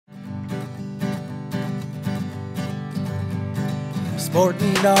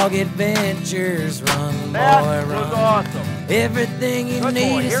Sporting Dog Adventures, run boy That run. was awesome. Everything you Good need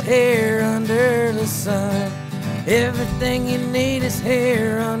boy, is here. here under the sun. Everything you need is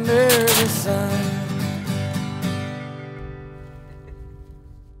here under the sun.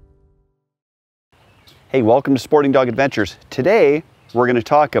 Hey, welcome to Sporting Dog Adventures. Today, we're going to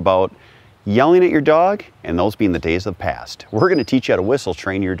talk about yelling at your dog, and those being the days of the past. We're going to teach you how to whistle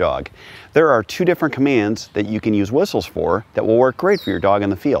train your dog. There are two different commands that you can use whistles for that will work great for your dog in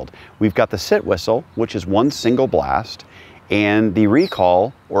the field. We've got the sit whistle, which is one single blast, and the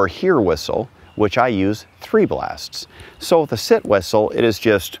recall or hear whistle, which I use 3 blasts. So with the sit whistle, it is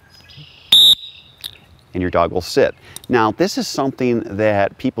just, and your dog will sit. Now, this is something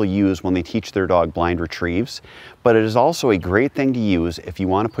that people use when they teach their dog blind retrieves, but it is also a great thing to use if you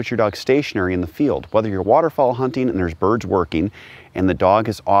want to put your dog stationary in the field. Whether you're waterfowl hunting and there's birds working and the dog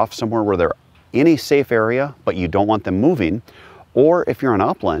is off somewhere where they're in a safe area, but you don't want them moving, or if you're on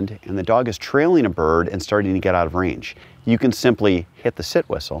upland and the dog is trailing a bird and starting to get out of range, you can simply hit the sit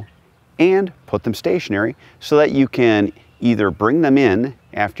whistle and put them stationary so that you can either bring them in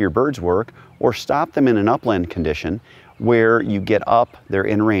after your bird's work or stop them in an upland condition where you get up, they're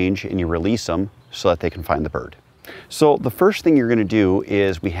in range, and you release them so that they can find the bird. So the first thing you're going to do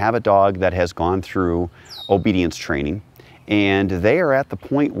is we have a dog that has gone through obedience training, and they are at the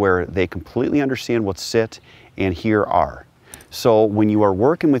point where they completely understand what sit and hear are. So when you are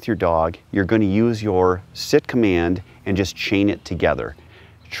working with your dog, you're going to use your sit command and just chain it together.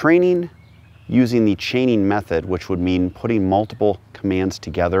 Training using the chaining method, which would mean putting multiple commands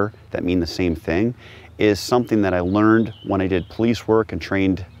together that mean the same thing, is something that I learned when I did police work and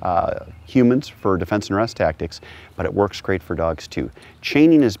trained humans for defense and rest tactics, but it works great for dogs too.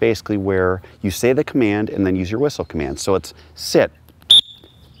 Chaining is basically where you say the command and then use your whistle command. So it's sit,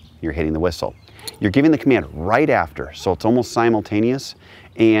 you're hitting the whistle. You're giving the command right after, so it's almost simultaneous,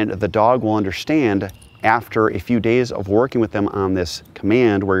 and the dog will understand after a few days of working with them on this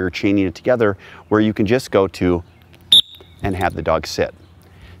command where you're chaining it together, where you can just go to and have the dog sit.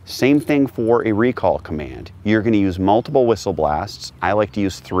 Same thing for a recall command. You're going to use multiple whistle blasts. I like to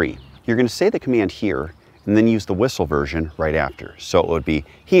use 3. You're going to say the command here and then use the whistle version right after. So it would be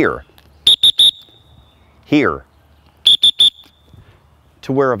here, here,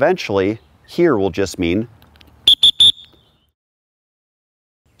 to where eventually here will just mean.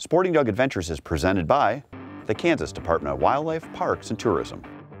 Sporting Dog Adventures is presented by the Kansas Department of Wildlife, Parks and Tourism,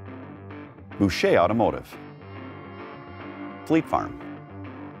 Boucher Automotive, Fleet Farm,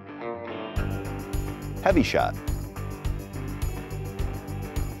 Heavy Shot,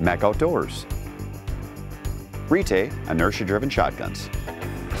 Mac Outdoors, Rite inertia-driven shotguns,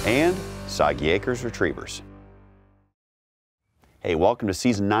 and Soggy Acres Retrievers. Hey, welcome to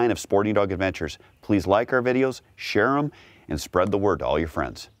Season 9 of Sporting Dog Adventures. Please like our videos, share them, and spread the word to all your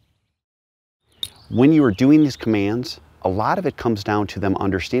friends. When you are doing these commands, a lot of it comes down to them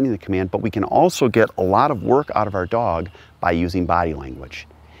understanding the command, but we can also get a lot of work out of our dog by using body language.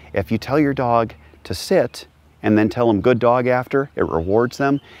 If you tell your dog to sit and then tell them good dog after, it rewards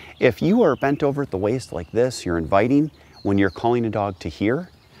them. If you are bent over at the waist like this, you're inviting, when you're calling a dog to hear,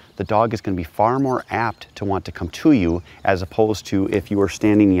 the dog is going to be far more apt to want to come to you as opposed to if you are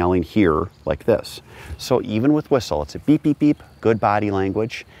standing yelling here like this. So even with whistle, it's a beep, beep, beep, good body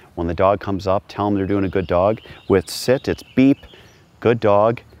language. When the dog comes up, tell them they're doing a good dog. With sit, it's beep, good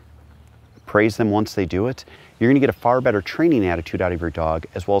dog, praise them once they do it. You're going to get a far better training attitude out of your dog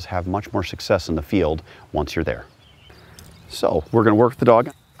as well as have much more success in the field once you're there. So we're going to work the dog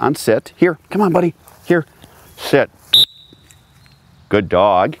on sit. Here, come on buddy, here, sit. Good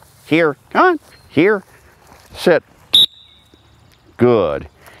dog. Here, come on, here, sit. Good.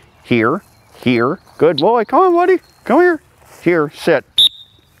 Here, here, good boy, come on buddy, come here. Here, sit.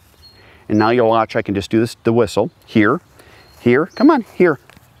 And now you'll watch, I can just do this, the whistle. Here, here, come on, here.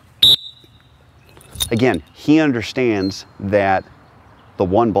 Again, he understands that the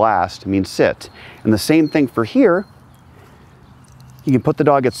one blast means sit. And the same thing for here. You can put the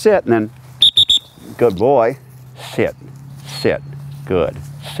dog at sit and then, good boy, sit, sit, good,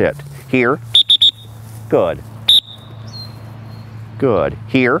 sit. Here, good, good,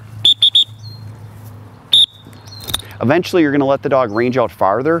 here. Eventually you're going to let the dog range out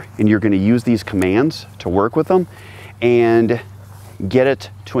farther and you're going to use these commands to work with them and get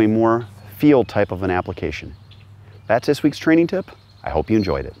it to a more field type of an application. That's this week's training tip. I hope you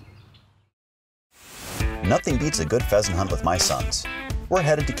enjoyed it. Nothing beats a good pheasant hunt with my sons. We're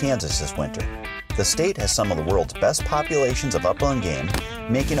headed to Kansas this winter. The state has some of the world's best populations of upland game,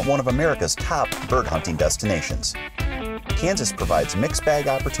 making it one of America's top bird hunting destinations. Kansas provides mixed bag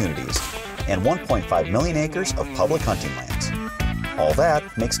opportunities and 1.5 million acres of public hunting lands. All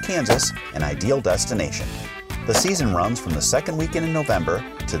that makes Kansas an ideal destination. The season runs from the second weekend in November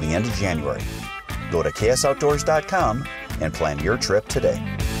to the end of January. Go to ksoutdoors.com and plan your trip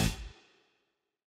today.